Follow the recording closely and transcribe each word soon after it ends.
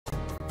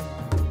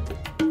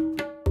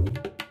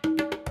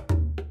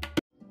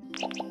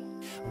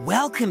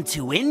Welcome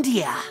to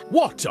India.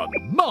 What a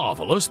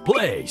marvelous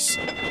place!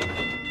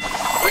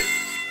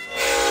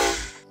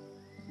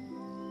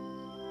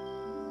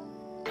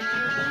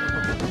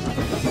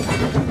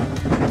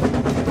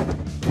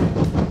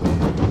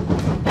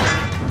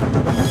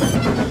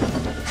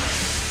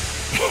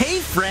 Hey,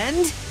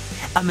 friend!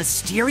 A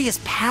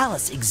mysterious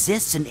palace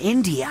exists in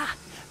India.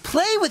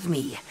 Play with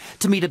me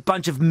to meet a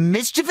bunch of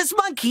mischievous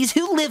monkeys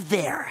who live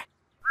there.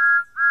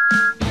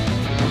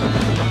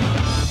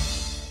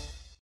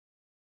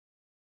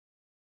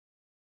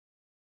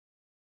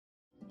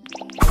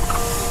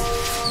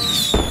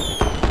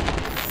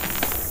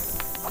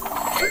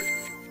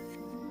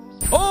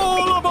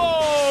 All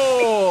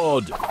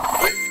aboard!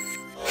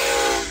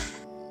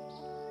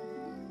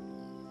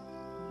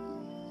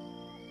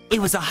 It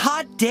was a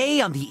hot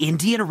day on the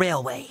Indian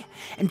Railway,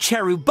 and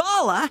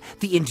Cherubala,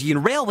 the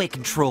Indian Railway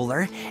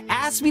controller,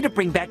 asked me to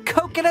bring back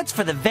coconuts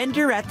for the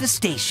vendor at the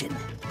station.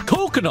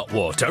 Coconut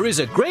water is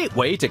a great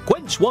way to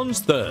quench one's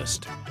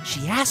thirst.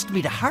 She asked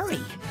me to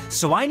hurry,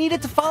 so I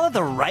needed to follow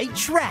the right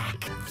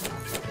track.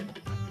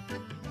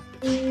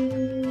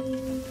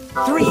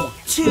 3,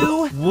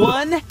 2,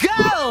 1,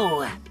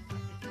 go!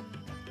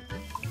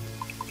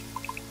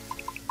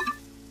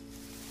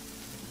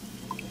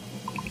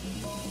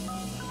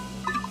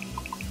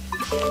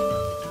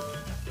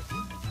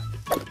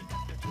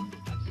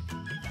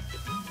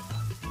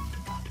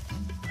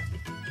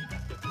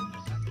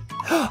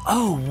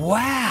 Oh,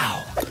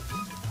 wow!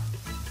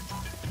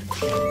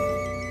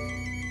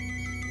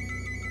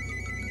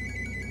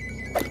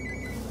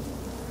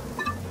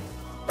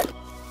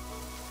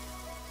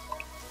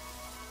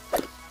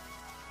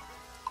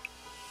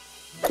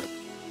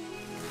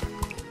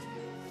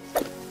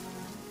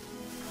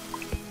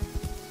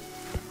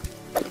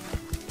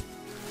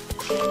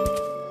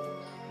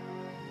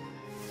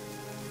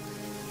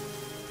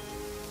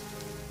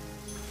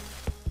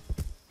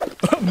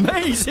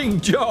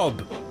 Amazing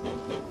job!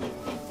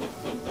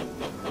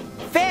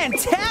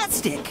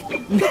 Fantastic!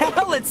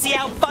 Now let's see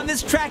how fun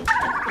this track...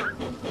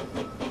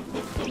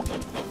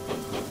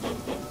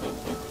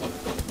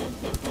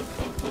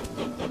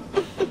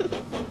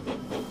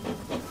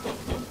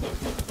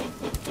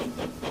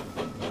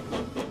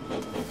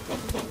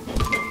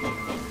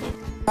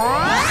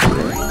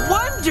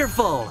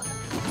 Wonderful!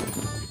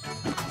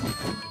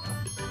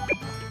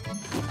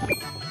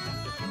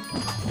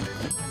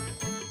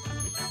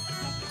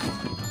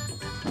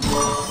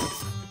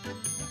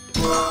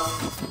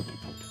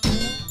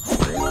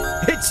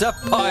 It's a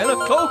pile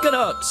of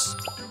coconuts!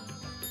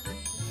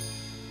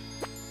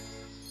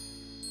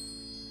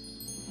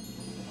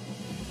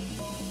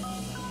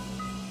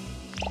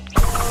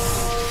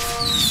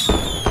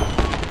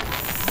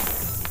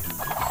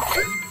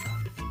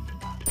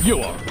 You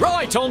are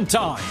right on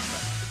time!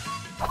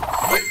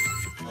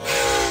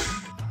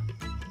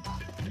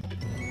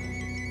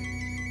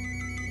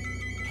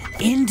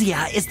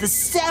 India is the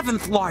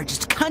 7th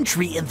largest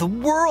country in the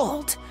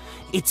world.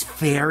 It's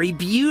very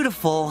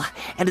beautiful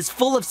and is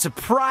full of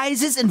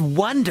surprises and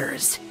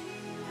wonders.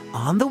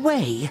 On the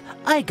way,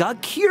 I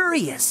got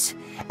curious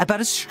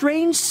about a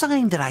strange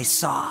sign that I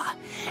saw,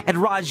 and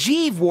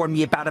Rajiv warned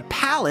me about a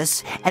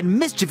palace and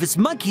mischievous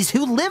monkeys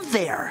who live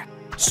there.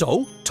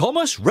 So,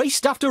 Thomas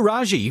raced after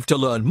Rajiv to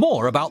learn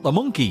more about the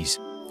monkeys.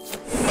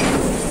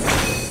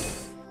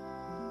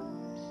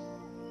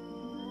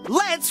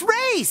 Let's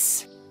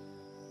race!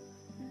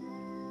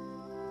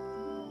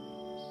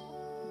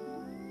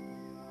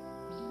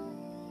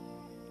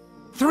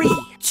 Three,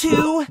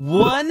 2,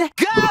 1,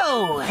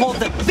 go! Hold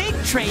the big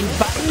train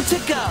button to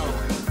go.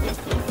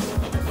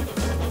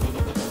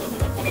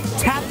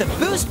 Tap the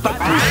boost button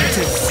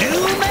to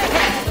zoom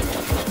ahead.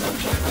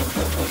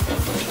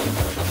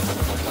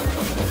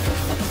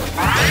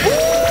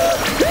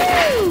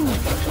 Woo-hoo!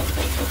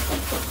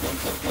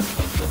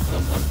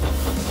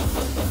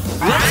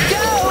 Let's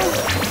go!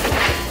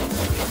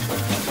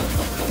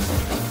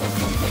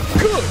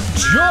 Good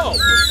job!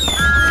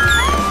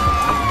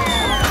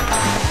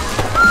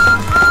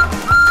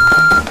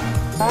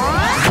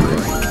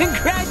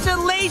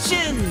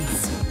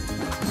 Congratulations!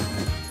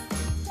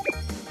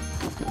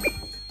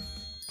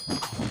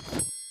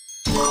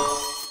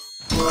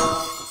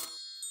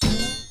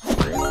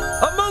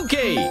 A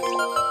monkey!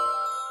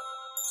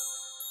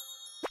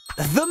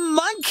 The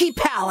Monkey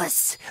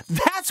Palace!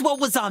 That's what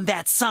was on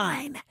that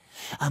sign.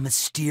 A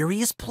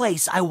mysterious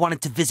place I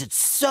wanted to visit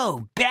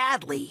so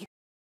badly.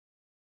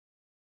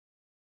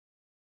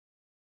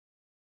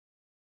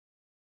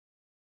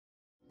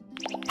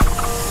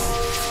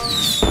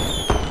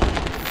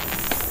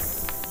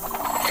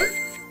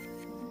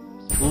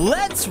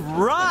 Let's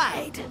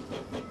ride!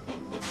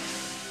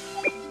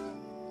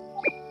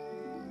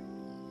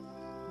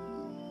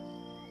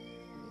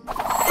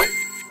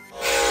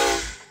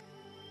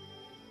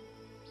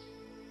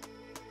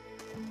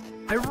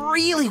 I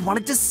really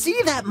wanted to see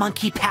that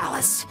Monkey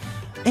Palace.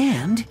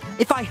 And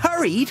if I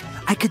hurried,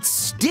 I could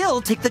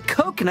still take the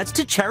coconuts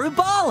to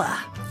Cherubala.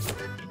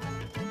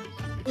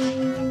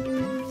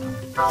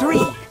 3,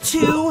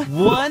 2,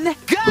 1,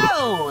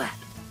 go!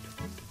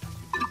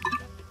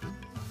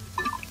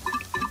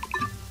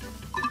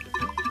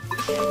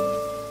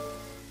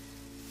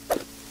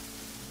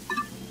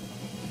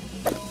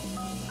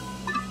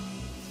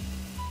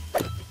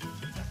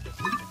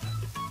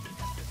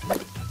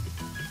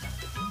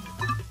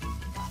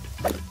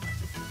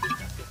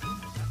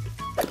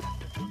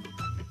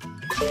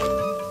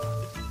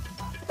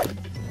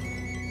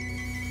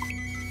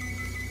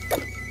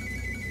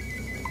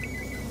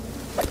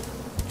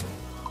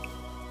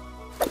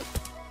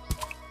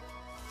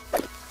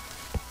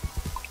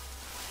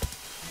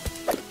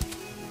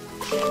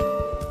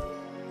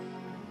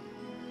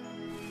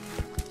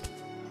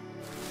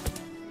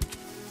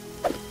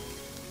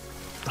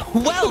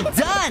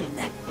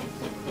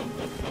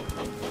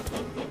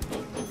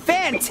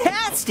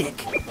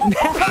 Fantastic!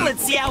 Now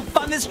let's see how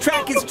fun this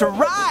track is to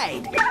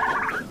ride!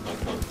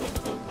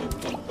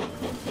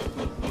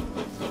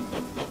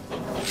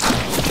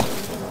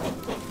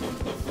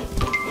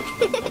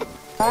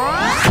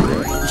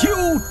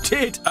 You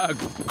did a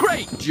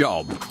great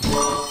job!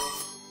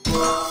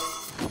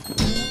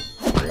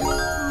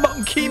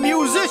 Monkey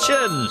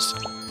musicians!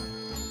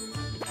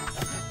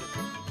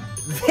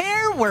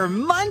 There were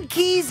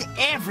monkeys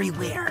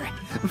everywhere.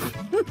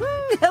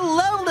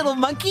 Hello, little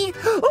monkey.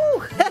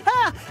 Oh,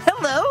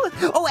 hello.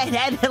 Oh,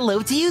 and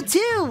hello to you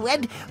too.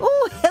 And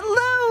oh,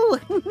 hello.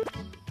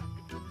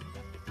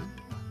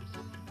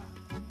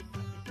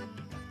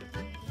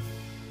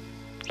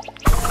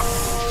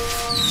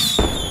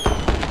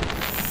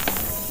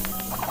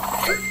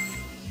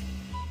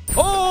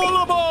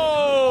 All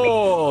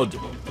aboard!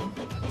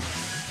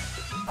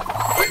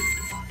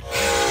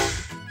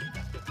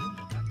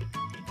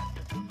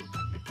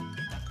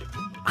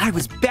 I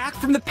was back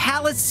from the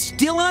palace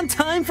still on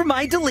time for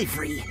my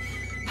delivery.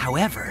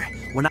 However,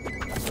 when I...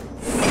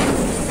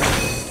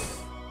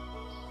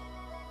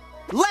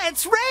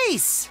 Let's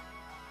race!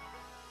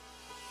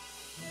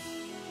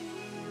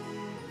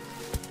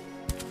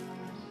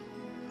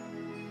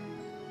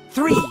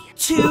 3,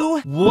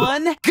 2,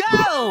 1,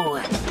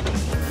 go!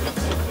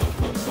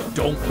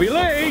 Don't be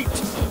late!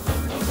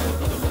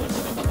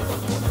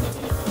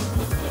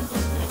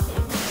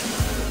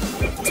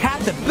 Tap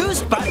the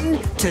boost button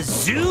to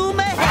zoom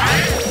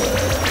ahead.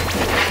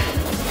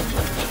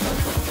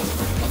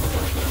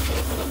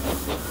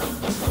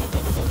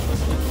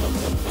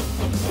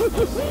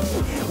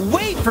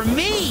 Wait for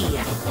me!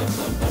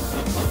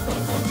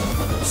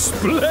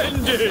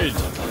 Splendid!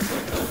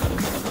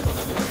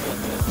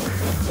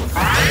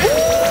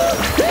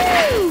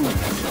 Woo-hoo!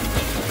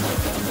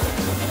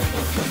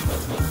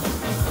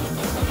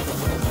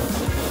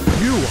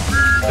 You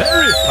are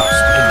very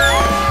fast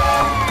indeed.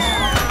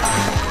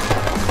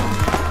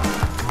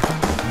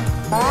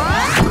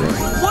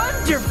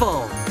 Wonderful!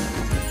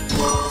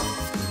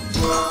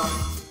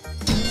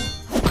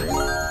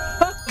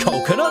 A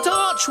coconut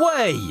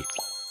archway!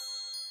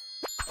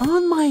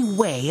 On my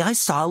way, I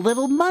saw a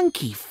little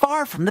monkey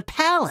far from the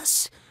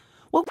palace.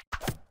 Well,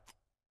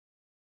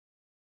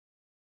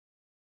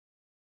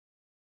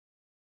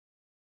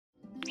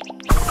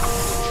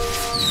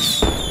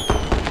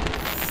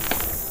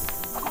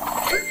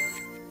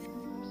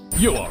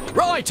 You are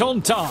right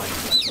on time!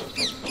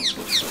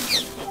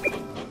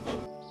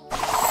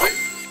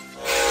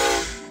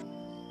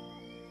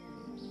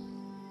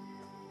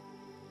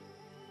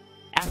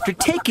 after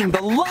taking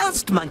the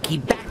lost monkey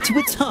back to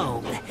its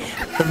home,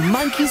 the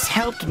monkeys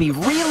helped me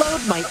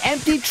reload my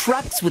empty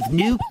trucks with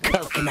new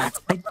coconuts.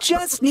 I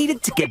just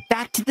needed to get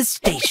back to the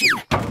station.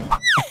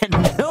 And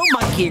no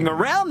monkeying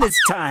around this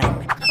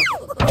time.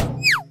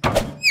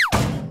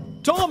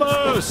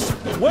 Thomas!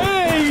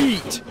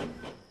 Wait!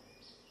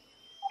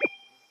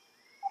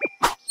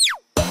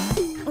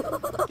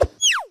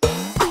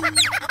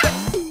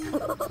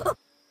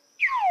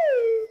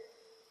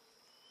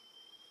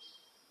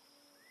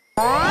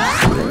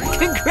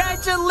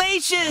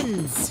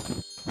 Congratulations!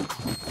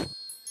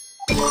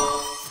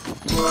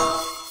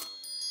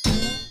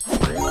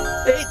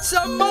 It's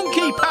a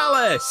monkey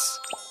palace!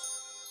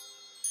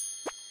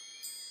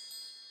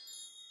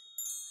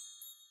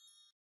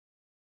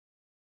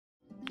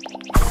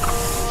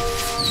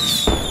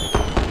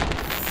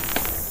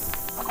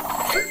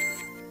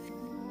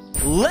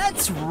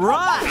 Let's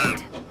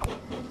ride!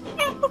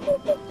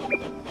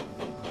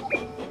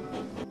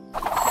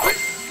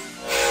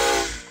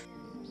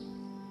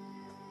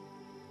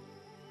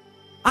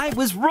 I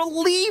was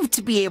relieved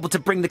to be able to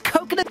bring the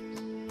coconut.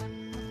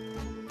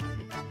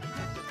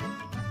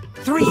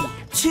 3,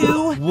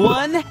 2,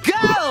 1,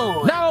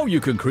 go! Now you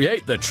can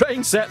create the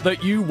train set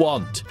that you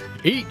want.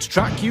 Each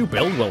track you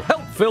build will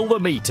help fill the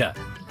meter.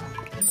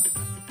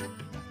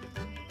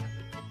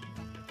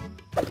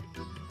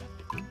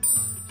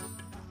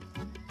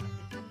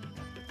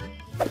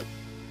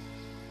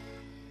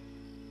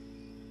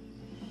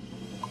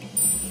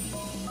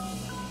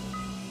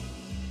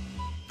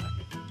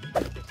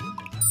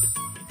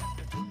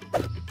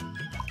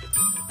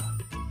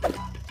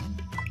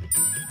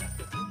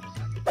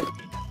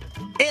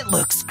 It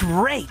looks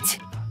great!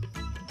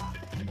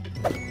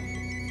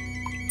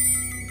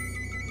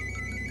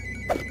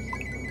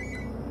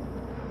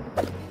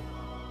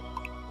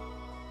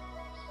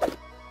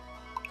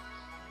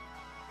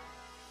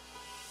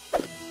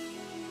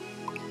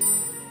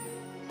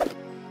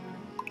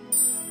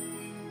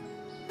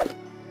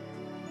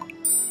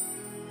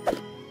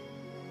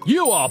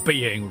 You are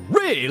being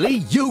really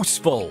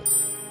useful.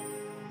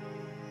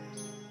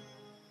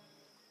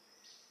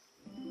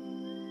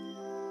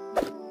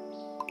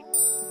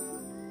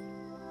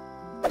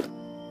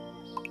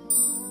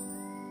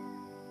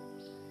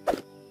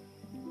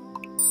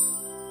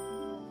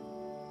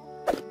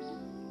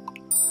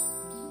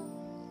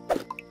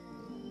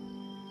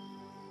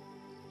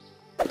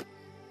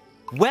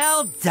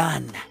 Well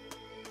done!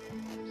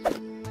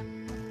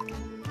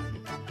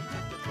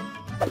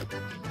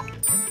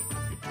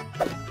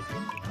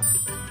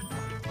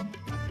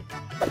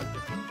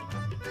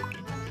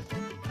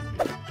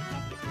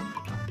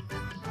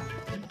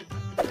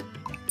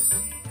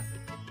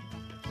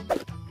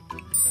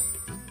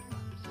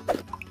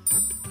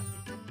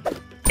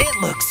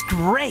 looks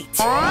great!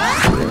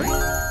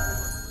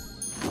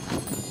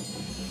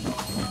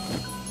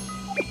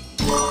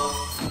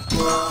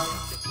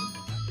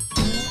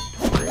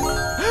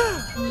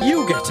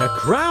 You get a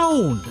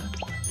crown!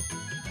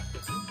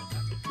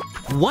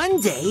 One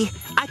day,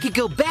 I could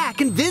go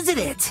back and visit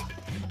it.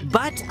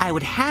 But I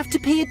would have to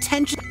pay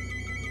attention.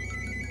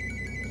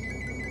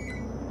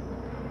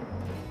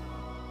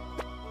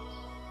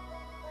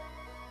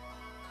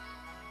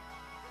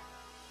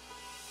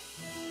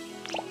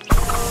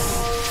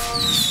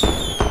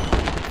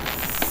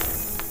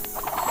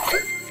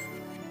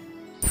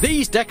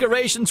 These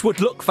decorations would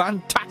look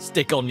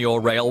fantastic on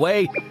your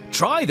railway.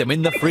 Try them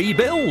in the free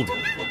build.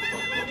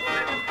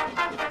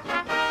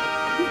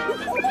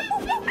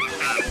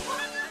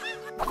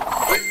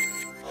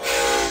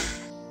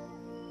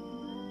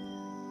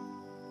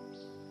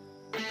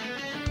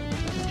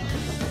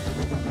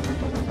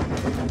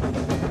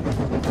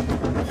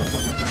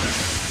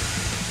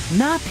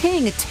 Not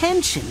paying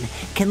attention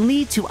can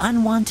lead to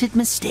unwanted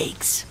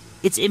mistakes.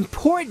 It's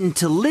important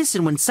to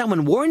listen when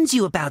someone warns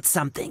you about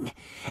something,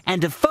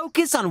 and to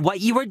focus on what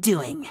you are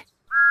doing.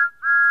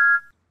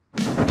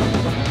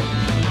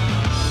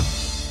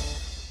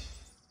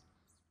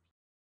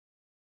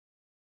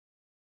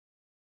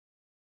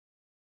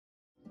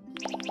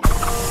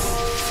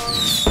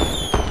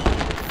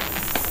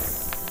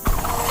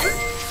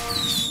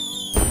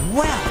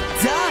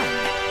 Well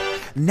done!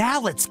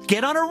 Now let's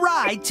get on a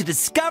ride to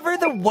discover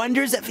the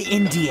wonders of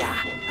India.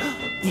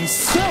 It is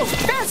so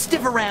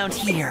festive around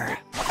here!